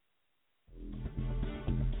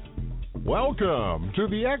Welcome to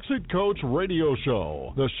the Exit Coach Radio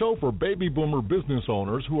Show, the show for baby boomer business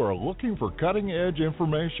owners who are looking for cutting-edge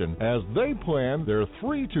information as they plan their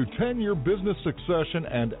 3 to 10-year business succession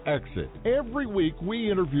and exit. Every week, we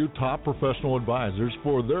interview top professional advisors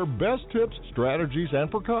for their best tips, strategies, and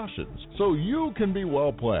precautions so you can be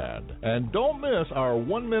well-planned. And don't miss our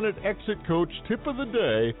 1-minute Exit Coach tip of the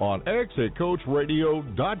day on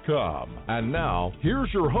ExitCoachRadio.com. And now,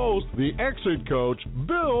 here's your host, the Exit Coach,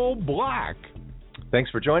 Bill Black.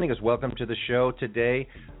 Thanks for joining us. Welcome to the show today.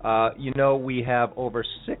 We have over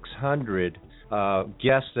 600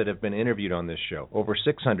 guests that have been interviewed on this show, over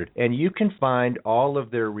 600. And you can find all of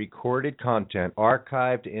their recorded content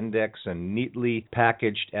archived, indexed, and neatly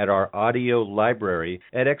packaged at our audio library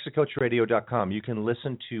at ExitCoachRadio.com. You can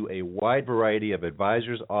listen to a wide variety of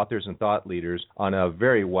advisors, authors, and thought leaders on a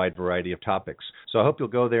very wide variety of topics. So I hope you'll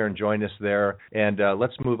go there and join us there. And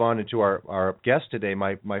let's move on into our guest today.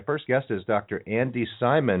 My first guest is Dr. Andi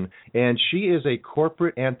Simon, and she is a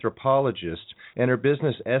corporate anthropologist, and her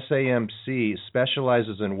business, SAMC,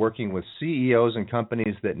 specializes in working with CEOs and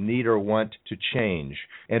companies that need or want to change.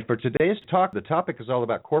 And for today's talk, the topic is all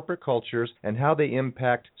about corporate cultures and how they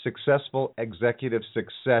impact successful executive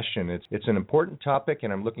succession. It's an important topic,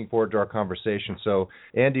 and I'm looking forward to our conversation. So,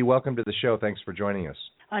 Andi, welcome to the show. Thanks for joining us.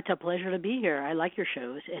 It's a pleasure to be here. I like your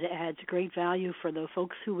shows. It adds great value for the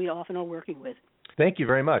folks who we often are working with. Thank you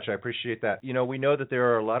very much. I appreciate that. You know, we know that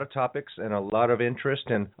there are a lot of topics and a lot of interest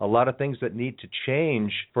and a lot of things that need to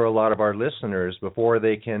change for a lot of our listeners before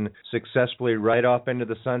they can successfully ride off into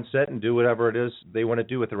the sunset and do whatever it is they want to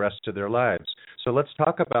do with the rest of their lives. So let's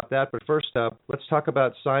talk about that. But first up, let's talk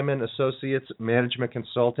about Simon Associates Management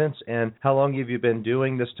Consultants and how long have you been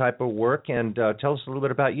doing this type of work, and tell us a little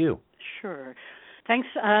bit about you. Sure. Thanks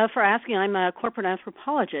for asking. I'm a corporate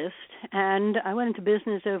anthropologist, and I went into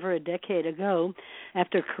business over a decade ago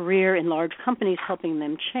after a career in large companies helping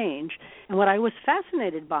them change. And what I was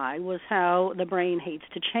fascinated by was how the brain hates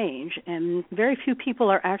to change, and very few people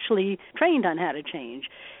are actually trained on how to change.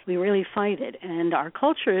 We really fight it, and our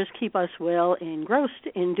cultures keep us well engrossed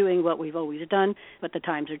in doing what we've always done, but the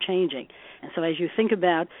times are changing. And so as you think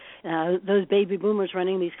about those baby boomers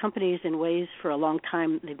running these companies in ways for a long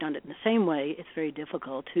time, they've done it in the same way, it's very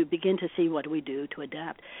difficult to begin to see what we do to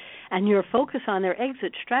adapt. And your focus on their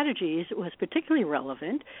exit strategies was particularly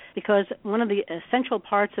relevant because one of the essential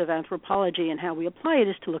parts of anthropology and how we apply it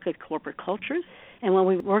is to look at corporate cultures. And when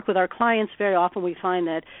we work with our clients, very often we find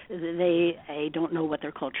that they don't know what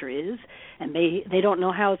their culture is, and they don't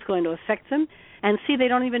know how it's going to affect them. And they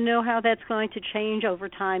don't even know how that's going to change over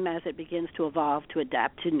time as it begins to evolve to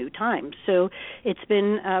adapt to new times. So it's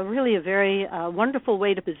been really a very wonderful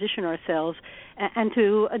way to position ourselves. And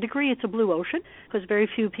to a degree, it's a blue ocean because very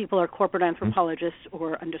few people are corporate anthropologists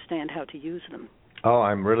or understand how to use them. Oh,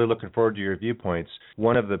 I'm really looking forward to your viewpoints.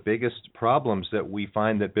 One of the biggest problems that we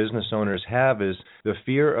find that business owners have is the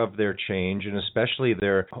fear of their change, and especially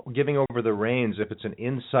their giving over the reins if it's an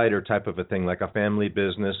insider type of a thing, like a family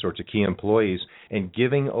business or to key employees, and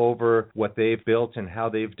giving over what they've built and how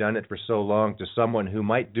they've done it for so long to someone who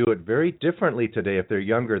might do it very differently today. If they're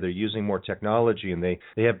younger, they're using more technology, and they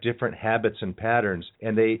have different habits and patterns,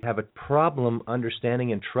 and they have a problem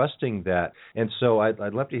understanding and trusting that. And so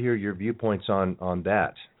I'd love to hear your viewpoints on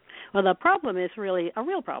that. Well, the problem is really a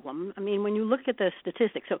real problem. I mean, when you look at the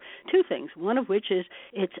statistics, so two things, one of which is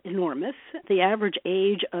it's enormous. The average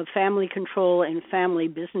age of family control and family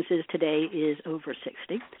businesses today is over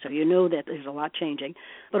 60, so you know that there's a lot changing.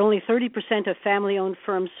 But only 30% of family-owned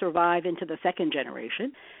firms survive into the second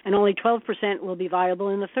generation, and only 12% will be viable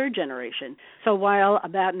in the third generation. So while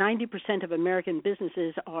about 90% of American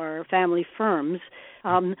businesses are family firms,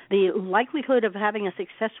 the likelihood of having a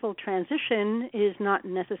successful transition is not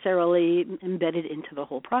necessarily embedded into the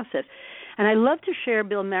whole process. And I love to share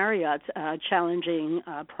Bill Marriott's challenging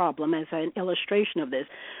problem as an illustration of this.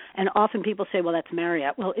 And often people say, well, that's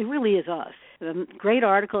Marriott. Well, it really is us. Great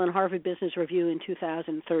article in Harvard Business Review in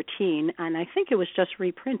 2013, and I think it was just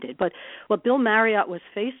reprinted. But what Bill Marriott was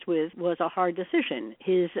faced with was a hard decision.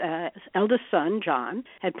 His eldest son, John,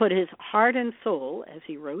 had put his heart and soul, as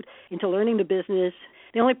he wrote, into learning the business.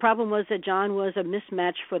 The only problem was that John was a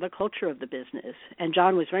mismatch for the culture of the business. And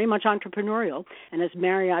John was very much entrepreneurial. And as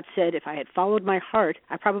Marriott said, if I had followed my heart,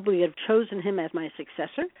 I probably would have chosen him as my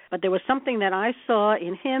successor. But there was something that I saw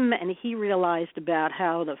in him, and he realized about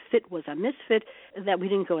how the fit was a misfit. fit that we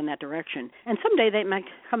didn't go in that direction. And someday they might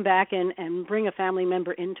come back and bring a family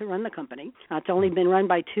member in to run the company. It's only been run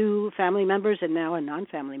by 2 family members and now a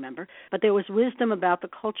non-family member. But there was wisdom about the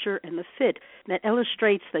culture and the fit that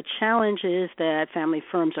illustrates the challenges that family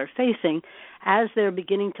firms are facing as they're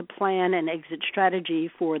beginning to plan an exit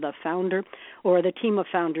strategy for the founder or the team of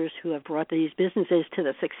founders who have brought these businesses to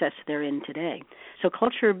the success they're in today. So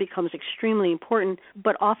culture becomes extremely important,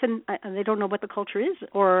 but often they don't know what the culture is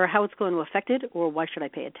or how it's going to affect it or why should I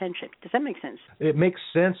pay attention. Does that make sense? It makes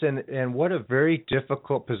sense, and what a very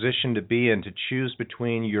difficult position to be in, to choose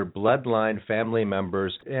between your bloodline family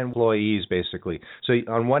members and employees, basically. So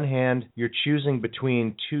on one hand, you're choosing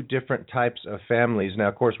between 2 different types of families. Now,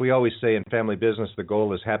 of course, we always say in family business the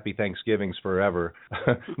goal is happy Thanksgivings forever.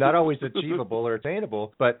 Not always achievable or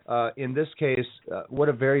attainable, but in this case, what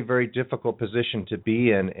a very, very difficult position to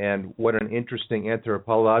be in, and what an interesting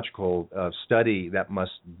anthropological study that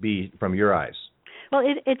must be from your eyes. Well,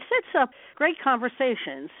 it sets up great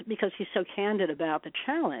conversations because he's so candid about the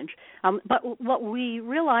challenge. But what we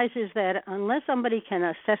realize is that unless somebody can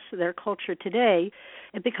assess their culture today,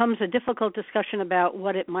 it becomes a difficult discussion about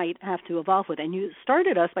what it might have to evolve with. And you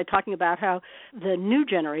started us by talking about how the new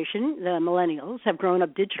generation, the millennials, have grown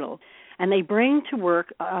up digital. And they bring to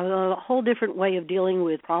work a whole different way of dealing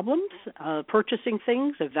with problems, purchasing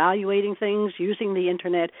things, evaluating things, using the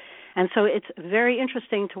Internet. And so it's very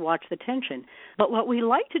interesting to watch the tension. But what we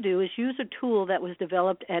like to do is use a tool that was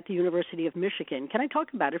developed at the University of Michigan. Can I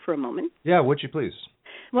talk about it for a moment? Yeah, would you please?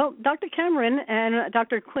 Well, Dr. Cameron and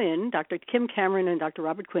Dr. Quinn, Dr. Kim Cameron and Dr.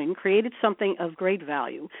 Robert Quinn, created something of great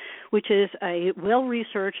value, which is a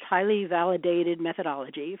well-researched, highly validated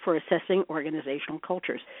methodology for assessing organizational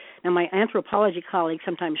cultures. Now, my anthropology colleagues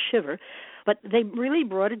sometimes shiver, but they really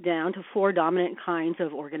brought it down to 4 dominant kinds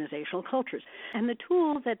of organizational cultures. And the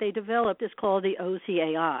tool that they developed is called the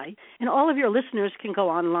OCAI, and all of your listeners can go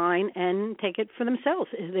online and take it for themselves.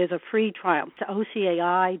 There's a free trial. It's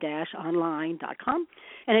OCAI-online.com,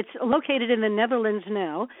 and it's located in the Netherlands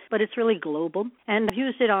now, but it's really global. And I've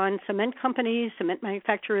used it on cement companies, cement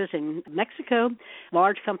manufacturers in Mexico,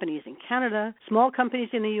 large companies in Canada, small companies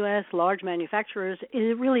in the U.S., large manufacturers.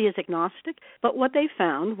 It really is agnostic. But what they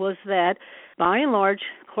found was that by and large,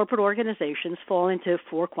 corporate organizations fall into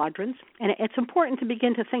 4 quadrants, and it's important to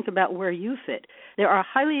begin to think about where you fit. There are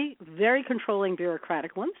very controlling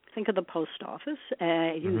bureaucratic ones. Think of the post office.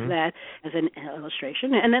 Use that as an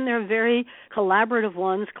illustration. And then there are very collaborative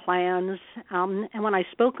ones, clans. And when I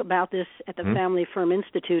spoke about this at the Family Firm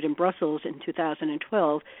Institute in Brussels in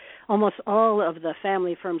 2012, almost all of the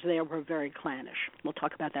family firms there were very clannish. We'll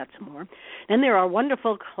talk about that some more. Then there are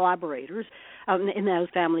wonderful collaborators in those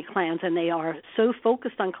family clans, and they are so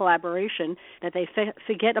focused on collaboration that they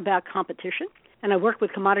forget about competition. And I work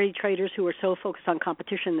with commodity traders who are so focused on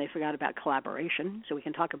competition they forgot about collaboration. So we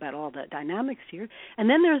can talk about all the dynamics here. And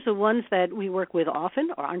then there's the ones that we work with often,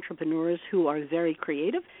 are entrepreneurs who are very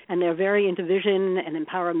creative, and they're very into vision and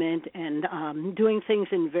empowerment and doing things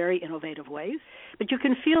in very innovative ways. But you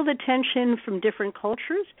can feel the tension from different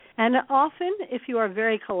cultures. And often, if you are a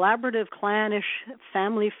very collaborative, clannish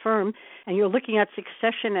family firm, and you're looking at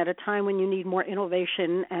succession at a time when you need more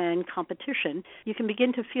innovation and competition, you can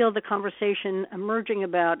begin to feel the conversation emerging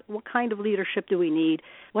about what kind of leadership do we need,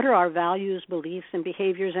 what are our values, beliefs, and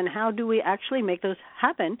behaviors, and how do we actually make those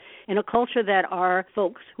happen in a culture that our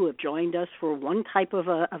folks who have joined us for one type of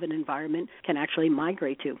an environment can actually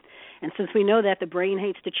migrate to. And since we know that the brain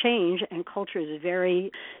hates to change and culture is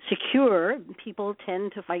very secure, people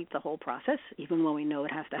tend to fight the whole process, even when we know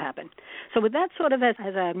it has to happen. So with that sort of as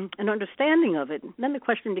an understanding of it, then the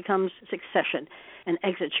question becomes succession and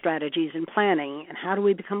exit strategies and planning, and how do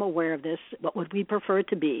we become aware of this, what would we prefer it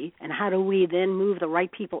to be, and how do we then move the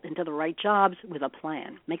right people into the right jobs with a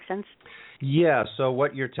plan. Make sense? Yeah, so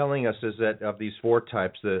what you're telling us is that of these 4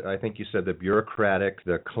 types, I think you said the bureaucratic,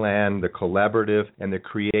 the clan, the collaborative, and the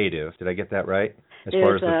creative. Did I get that right?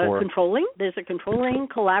 There's a controlling,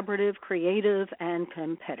 collaborative, creative, and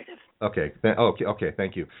competitive. Okay,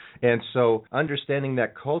 thank you. And so understanding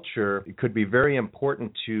that culture could be very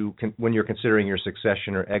important to when you're considering your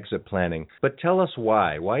succession or exit planning. But tell us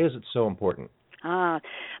why. Why is it so important?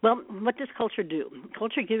 Well, what does culture do?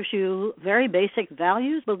 Culture gives you very basic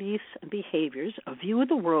values, beliefs, and behaviors, a view of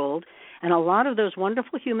the world, and a lot of those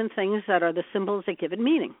wonderful human things that are the symbols that give it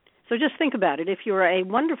meaning. So just think about it. If you were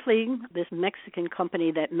this Mexican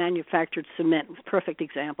company that manufactured cement, perfect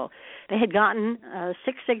example. They had gotten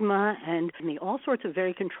Six Sigma and all sorts of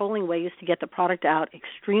very controlling ways to get the product out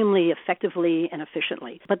extremely effectively and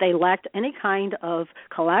efficiently. But they lacked any kind of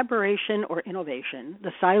collaboration or innovation.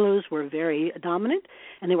 The silos were very dominant,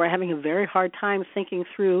 and they were having a very hard time thinking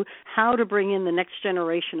through how to bring in the next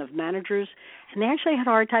generation of managers. And they actually had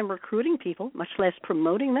a hard time recruiting people, much less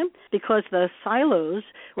promoting them, because the silos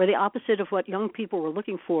were the opposite of what young people were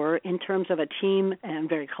looking for in terms of a team and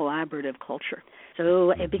very collaborative culture.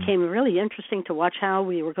 So it became really interesting to watch how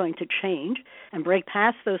we were going to change and break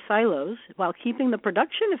past those silos while keeping the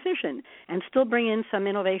production efficient and still bring in some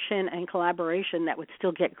innovation and collaboration that would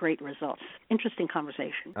still get great results. Interesting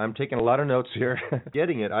conversation. I'm taking a lot of notes here.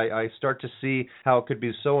 Getting it. I start to see how it could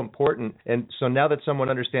be so important. And so now that someone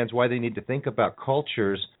understands why they need to think about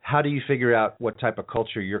cultures, how do you figure out what type of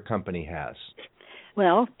culture your company has?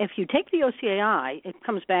 Well, if you take the OCAI, it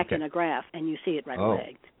comes back in a graph, and you see it right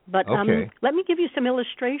away. But let me give you some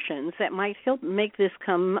illustrations that might help make this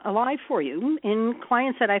come alive for you in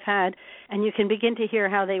clients that I've had, and you can begin to hear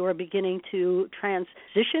how they were beginning to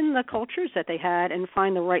transition the cultures that they had and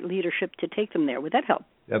find the right leadership to take them there. Would that help?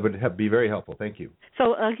 That would be very helpful. Thank you.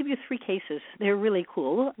 So I'll give you 3 cases. They're really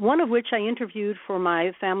cool. One of which I interviewed for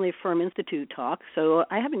my Family Firm Institute talk. So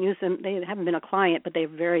I haven't used them. They haven't been a client, but they're a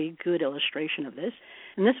very good illustration of this.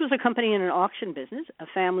 And this was a company in an auction business, a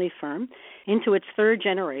family firm, into its 3rd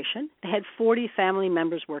generation. They had 40 family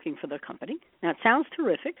members working for the company. Now, it sounds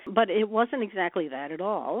terrific, but it wasn't exactly that at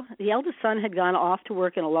all. The eldest son had gone off to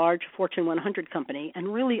work in a large Fortune 100 company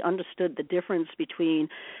and really understood the difference between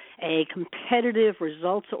a competitive,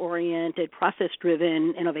 results-oriented,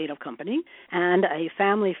 process-driven, innovative company, and a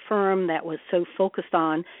family firm that was so focused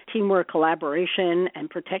on teamwork, collaboration, and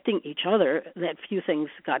protecting each other that few things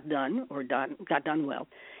got done well.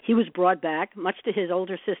 He was brought back, much to his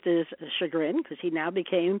older sister's chagrin, because he now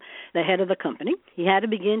became the head of the company. He had to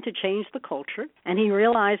begin to change the culture, and he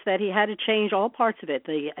realized that he had to change all parts of it,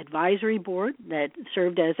 the advisory board that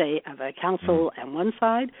served as a council on one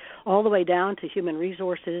side, all the way down to human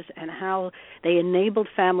resources and how they enabled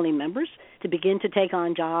family members to begin to take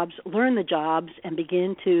on jobs, learn the jobs, and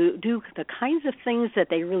begin to do the kinds of things that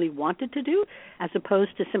they really wanted to do, as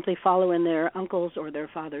opposed to simply follow in their uncle's or their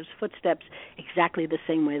father's footsteps exactly the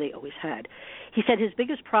same way they always had. He said his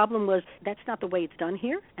biggest problem was that's not the way it's done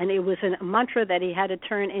here, and it was a mantra that he had to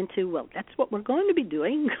turn into, well, that's what we're going to be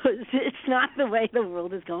doing because it's not the way the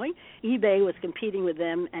world is going. eBay was competing with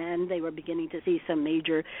them, and they were beginning to see some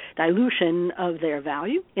major dilution of their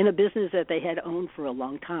value in a business that they had owned for a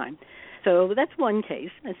long time. So that's one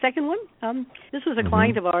case. The second one, this was a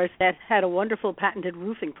client of ours that had a wonderful patented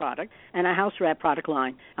roofing product and a house wrap product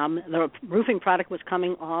line. The roofing product was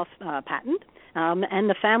coming off patent, and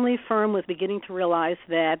the family firm was beginning to realize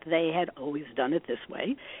that they had always done it this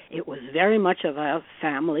way. It was very much of a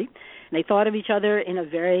family. They thought of each other in a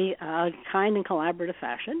very kind and collaborative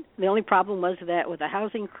fashion. The only problem was that with the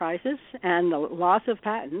housing crisis and the loss of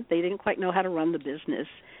patent, they didn't quite know how to run the business.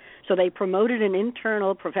 So they promoted an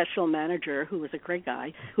internal professional manager who was a great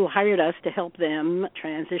guy who hired us to help them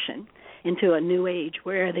transition into a new age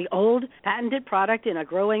where the old patented product in a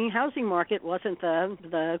growing housing market wasn't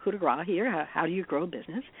the coup de grace here. How do you grow a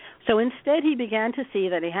business? So instead he began to see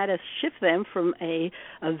that he had to shift them from a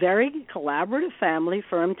very collaborative family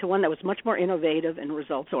firm to one that was much more innovative and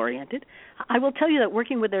results-oriented. I will tell you that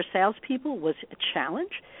working with their salespeople was a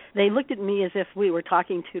challenge. They looked at me as if we were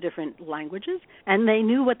talking 2 different languages, and they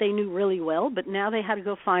knew what they knew really well, but now they had to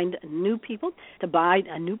go find new people to buy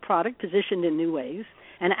a new product positioned in new ways.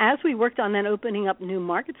 And as we worked on then opening up new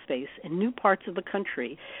market space in new parts of the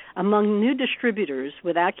country, among new distributors,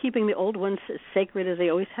 without keeping the old ones as sacred as they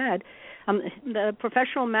always had, the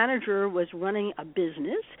professional manager was running a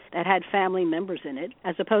business that had family members in it,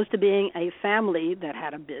 as opposed to being a family that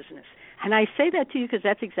had a business. And I say that to you because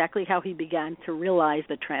that's exactly how he began to realize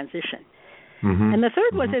the transition. And the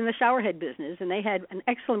third was in the showerhead business, and they had an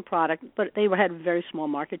excellent product, but they had very small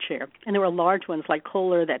market share. And there were large ones like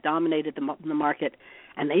Kohler that dominated the market.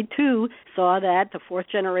 And they, too, saw that the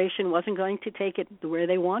 4th generation wasn't going to take it where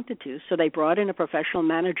they wanted to. So they brought in a professional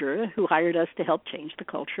manager who hired us to help change the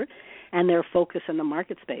culture and their focus in the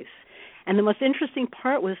market space. And the most interesting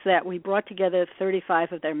part was that we brought together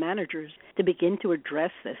 35 of their managers to begin to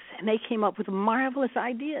address this, and they came up with marvelous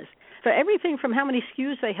ideas. So everything from how many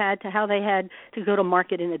SKUs they had to how they had to go to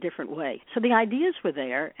market in a different way. So the ideas were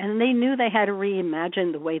there, and they knew they had to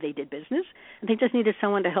reimagine the way they did business. They just needed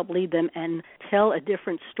someone to help lead them and tell a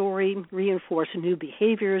different story, reinforce new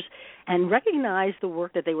behaviors, and recognize the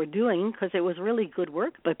work that they were doing, because it was really good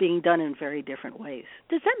work, but being done in very different ways.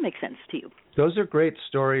 Does that make sense to you? Those are great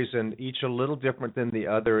stories, and each a little different than the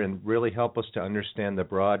other, and really help us to understand the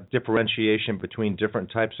broad differentiation between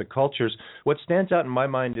different types of cultures. What stands out in my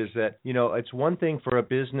mind is that, it's one thing for a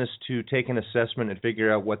business to take an assessment and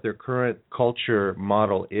figure out what their current culture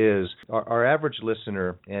model is. Our average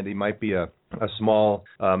listener, Andy, might be a small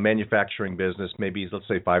manufacturing business, maybe, let's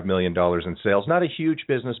say, $5 million in sales. Not a huge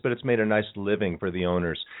business, but it's made a nice living for the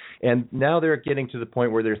owners. And now they're getting to the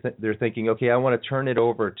point where they're thinking, okay, I want to turn it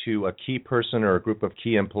over to a key person or a group of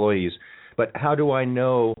key employees. But how do I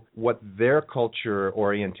know what their culture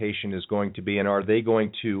orientation is going to be, and are they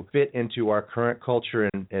going to fit into our current culture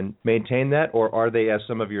and maintain that, or are they, as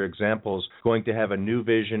some of your examples, going to have a new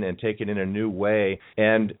vision and take it in a new way?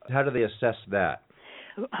 And how do they assess that?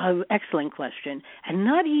 Excellent question, and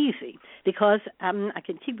not easy, because I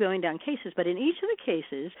can keep going down cases, but in each of the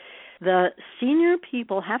cases, the senior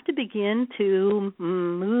people have to begin to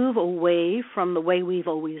move away from the way we've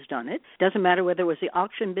always done it. Doesn't matter whether it was the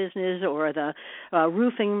auction business or the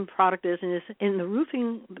roofing product business. In the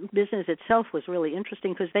roofing business itself was really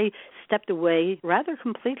interesting because they stepped away rather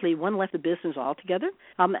completely. One left the business altogether.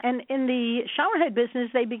 And in the showerhead business,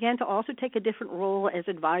 they began to also take a different role as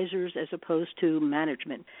advisors as opposed to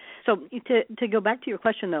management. So to go back to your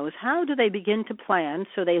question, though, is how do they begin to plan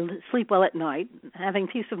so they sleep well at night, having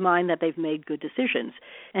peace of mind that they've made good decisions?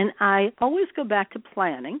 And I always go back to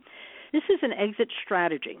planning. This is an exit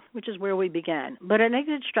strategy, which is where we began. But an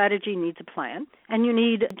exit strategy needs a plan, and you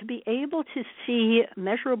need to be able to see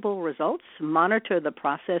measurable results, monitor the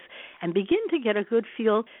process, and begin to get a good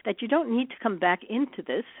feel that you don't need to come back into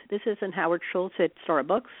this. This isn't Howard Schultz at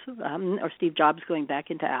Starbucks or Steve Jobs going back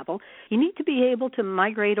into Apple. You need to be able to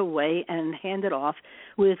migrate away and hand it off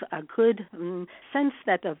with a good sense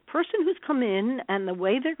that the person who's come in and the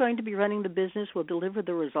way they're going to be running the business will deliver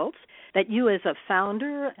the results that you as a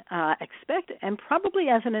founder expect, and probably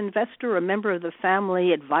as an investor, a member of the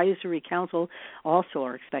family advisory council also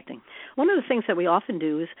are expecting. One of the things that we often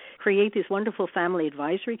do is create these wonderful family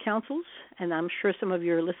advisory councils, and I'm sure some of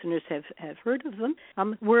your listeners have heard of them,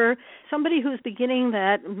 where somebody who's beginning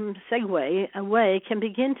that segue away can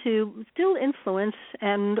begin to still influence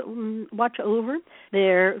and watch over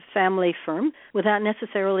their family firm without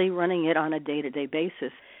necessarily running it on a day-to-day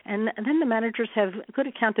basis. And then the managers have good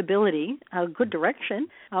accountability, good direction,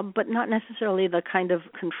 but not necessarily the kind of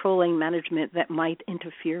controlling management that might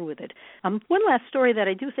interfere with it. One last story that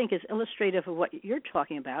I do think is illustrative of what you're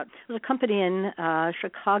talking about was a company in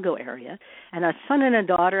Chicago area, and a son and a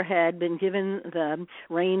daughter had been given the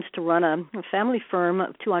reins to run a family firm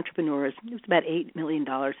of two entrepreneurs. It was about $8 million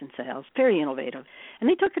in sales, very innovative. And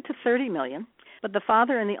they took it to $30 million. But the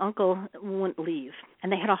father and the uncle wouldn't leave,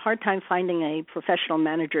 and they had a hard time finding a professional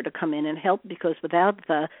manager to come in and help, because without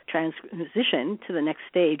the transition to the next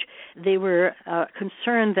stage, they were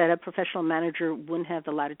concerned that a professional manager wouldn't have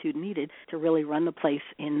the latitude needed to really run the place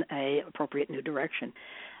in an appropriate new direction.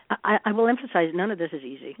 I will emphasize none of this is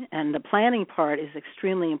easy, and the planning part is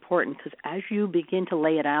extremely important, because as you begin to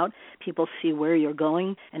lay it out, people see where you're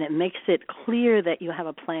going, and it makes it clear that you have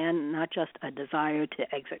a plan, not just a desire to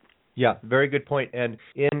exit. Yeah, very good point. And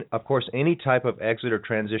in, of course, any type of exit or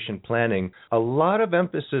transition planning, a lot of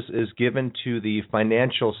emphasis is given to the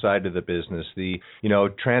financial side of the business,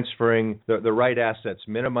 transferring the right assets,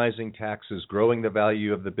 minimizing taxes, growing the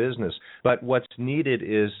value of the business. But what's needed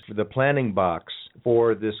is the planning box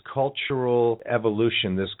for this cultural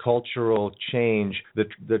evolution, this cultural change,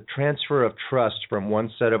 the transfer of trust from one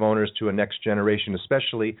set of owners to a next generation,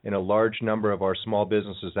 especially in a large number of our small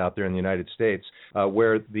businesses out there in the United States,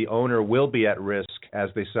 where the owner will be at risk as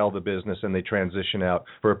they sell the business and they transition out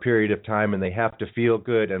for a period of time, and they have to feel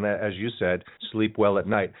good and, as you said, sleep well at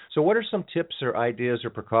night. So what are some tips or ideas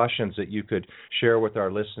or precautions that you could share with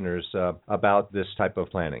our listeners about this type of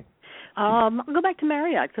planning? I'll go back to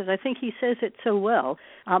Marriott because I think he says it so well.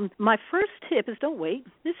 My first tip is don't wait.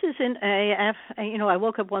 This isn't I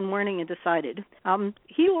woke up one morning and decided.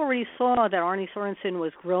 He already saw that Arne Sorensen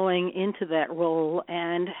was growing into that role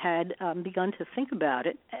and had begun to think about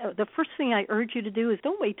it. The first thing I urge you to do is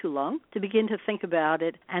don't wait too long to begin to think about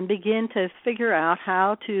it and begin to figure out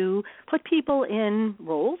how to put people in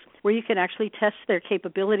roles where you can actually test their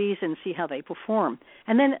capabilities and see how they perform.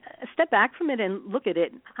 And then step back from it and look at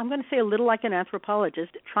it. I'm going to say a little like an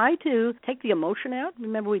anthropologist, try to take the emotion out.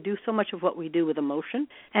 Remember, we do so much of what we do with emotion.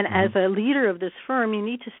 And as a leader of this firm, you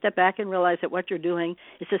need to step back and realize that what you're doing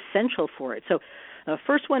is essential for it. So the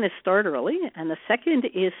first one is start early, and the second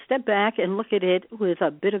is step back and look at it with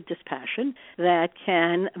a bit of dispassion that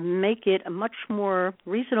can make it a much more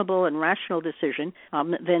reasonable and rational decision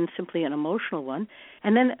than simply an emotional one.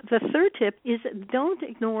 And then the third tip is don't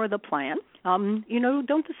ignore the plan.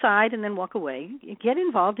 Don't decide and then walk away. Get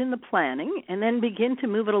involved in the planning and then begin to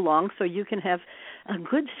move it along so you can have a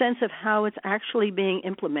good sense of how it's actually being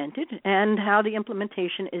implemented and how the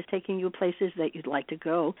implementation is taking you places that you'd like to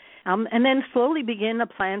go. And then slowly begin a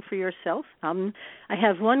plan for yourself. I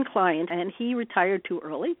have one client, and he retired too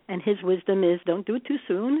early, and his wisdom is don't do it too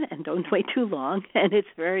soon and don't wait too long. And it's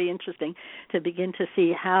very interesting to begin to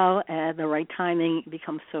see how the right timing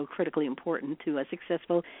becomes so critically important to a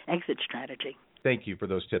successful exit strategy. Thank you for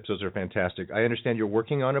those tips. Those are fantastic. I understand you're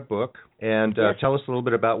working on a book, and Yes. Tell us a little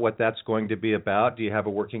bit about what that's going to be about. Do you have a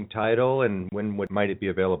working title, and when might it be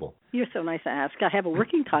available? You're so nice to ask. I have a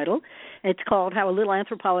working title. It's called How a Little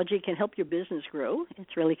Anthropology Can Help Your Business Grow.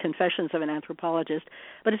 It's really Confessions of an Anthropologist,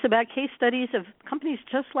 but it's about case studies of companies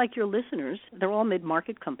just like your listeners. They're all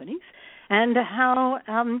mid-market companies, and how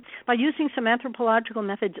by using some anthropological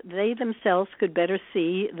methods, they themselves could better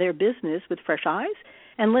see their business with fresh eyes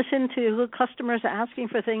and listen to customers asking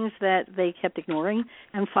for things that they kept ignoring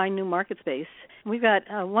and find new market space. We've got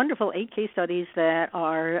wonderful 8 case studies that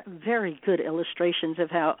are very good illustrations of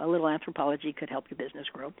how a little anthropology could help your business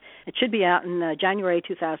grow. It should be out in January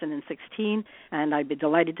 2016, and I'd be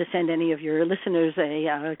delighted to send any of your listeners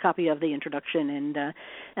a copy of the introduction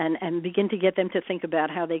and begin to get them to think about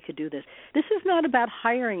how they could do this. This is not about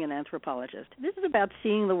hiring an anthropologist. This is about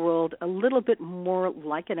seeing the world a little bit more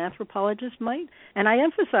like an anthropologist might, and I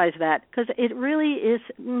emphasize that because it really is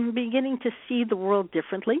beginning to see the world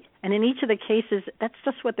differently, and in each of the cases, that's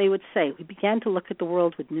just what they would say. We began to look at the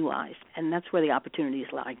world with new eyes, and that's where the opportunities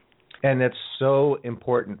lie. And it's so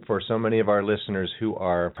important for so many of our listeners who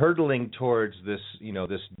are hurtling towards this,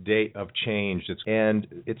 this date of change.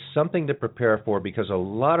 It's something to prepare for, because a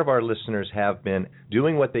lot of our listeners have been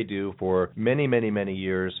doing what they do for many, many, many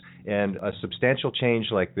years, and a substantial change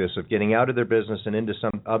like this of getting out of their business and into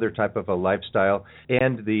some other type of a lifestyle,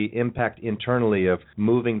 and the impact internally of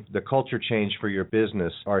moving the culture change for your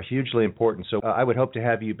business are hugely important. So I would hope to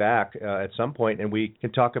have you back at some point, and we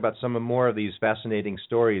can talk about some more of these fascinating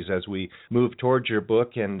stories as we move towards your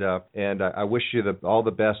book, and I wish you all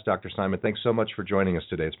the best, Dr. Simon. Thanks so much for joining us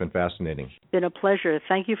today. It's been fascinating. It's been a pleasure.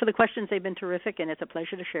 Thank you for the questions. They've been terrific, and it's a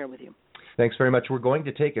pleasure to share with you. Thanks very much. We're going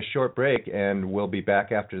to take a short break, and we'll be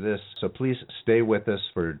back after this, so please stay with us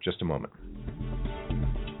for just a moment.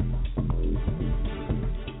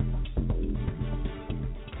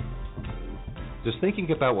 Does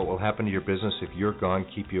thinking about what will happen to your business if you're gone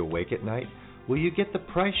keep you awake at night? Will you get the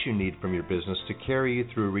price you need from your business to carry you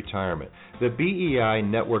through retirement? The BEI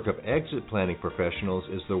Network of Exit Planning Professionals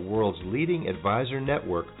is the world's leading advisor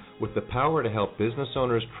network with the power to help business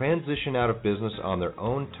owners transition out of business on their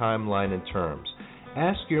own timeline and terms.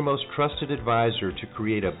 Ask your most trusted advisor to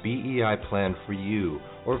create a BEI plan for you,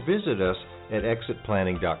 or visit us at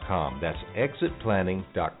exitplanning.com. That's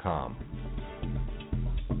exitplanning.com.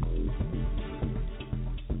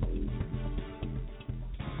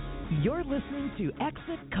 You're listening to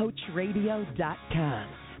ExitCoachRadio.com,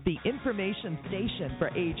 the information station for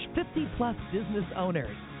age 50-plus business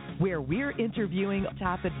owners, where we're interviewing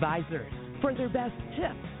top advisors for their best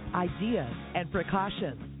tips, ideas, and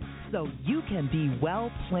precautions, so you can be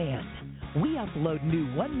well-planned. We upload new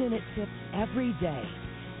 1-minute tips every day.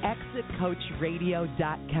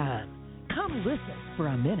 ExitCoachRadio.com. Come listen for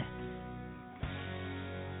a minute.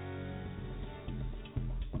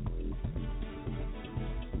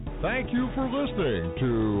 Thank you for listening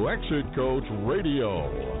to Exit Coach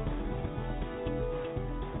Radio.